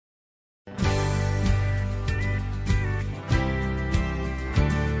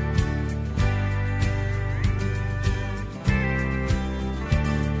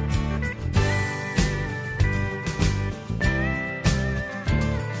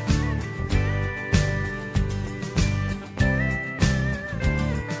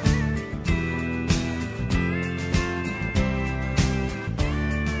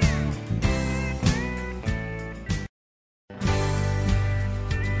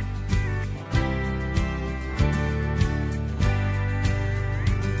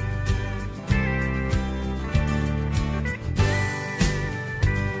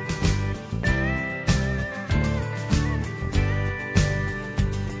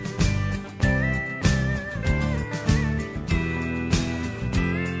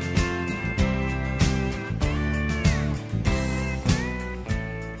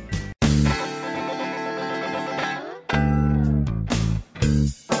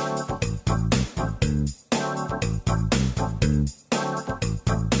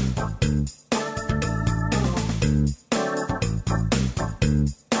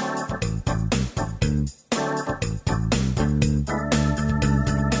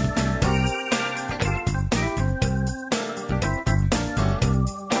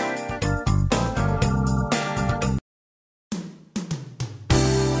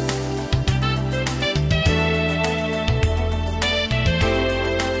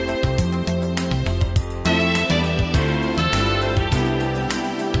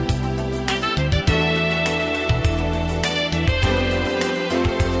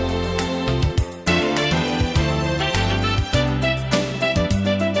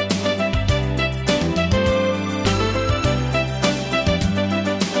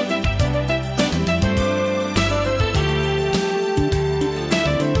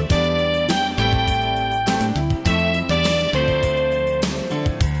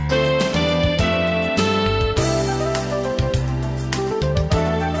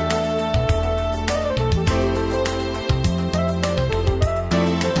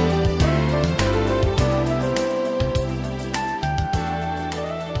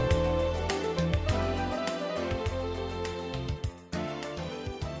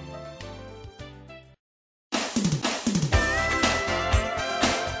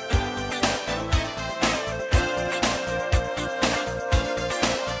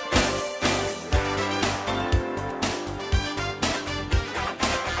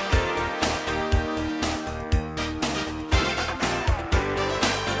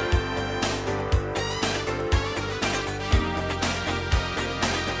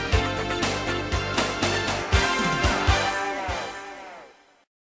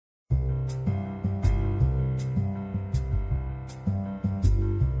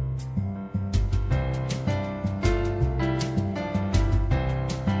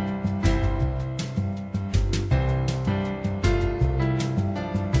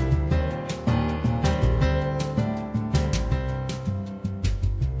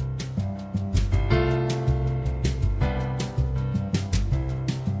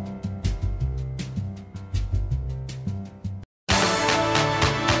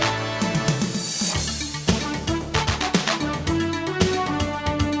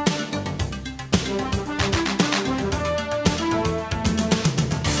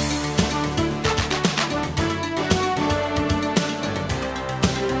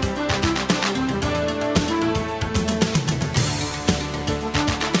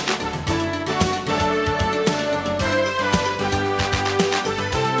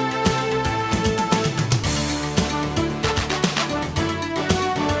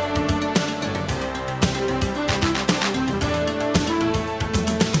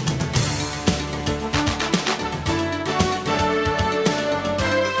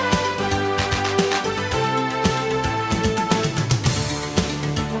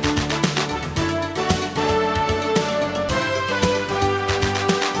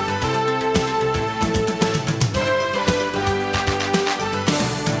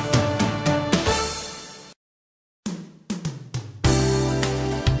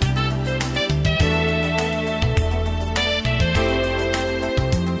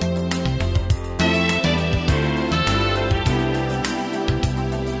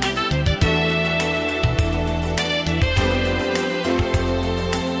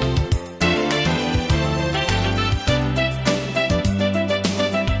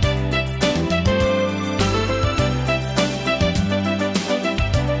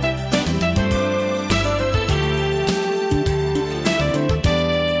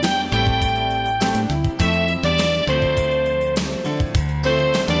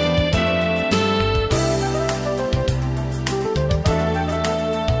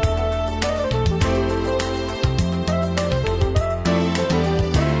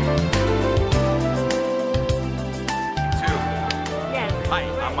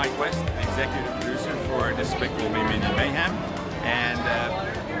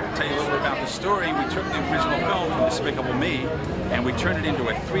story, we took the original film from Despicable Me and we turned it into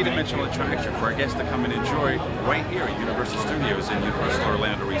a three-dimensional attraction for our guests to come and enjoy right here at Universal Studios and Universal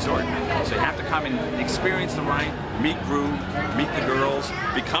Orlando Resort. So you have to come and experience the ride, meet Gru, meet the girls,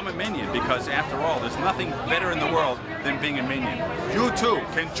 become a minion, because after all, there's nothing better in the world than being a minion. You too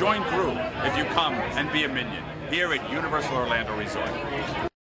can join Gru if you come and be a minion here at Universal Orlando Resort.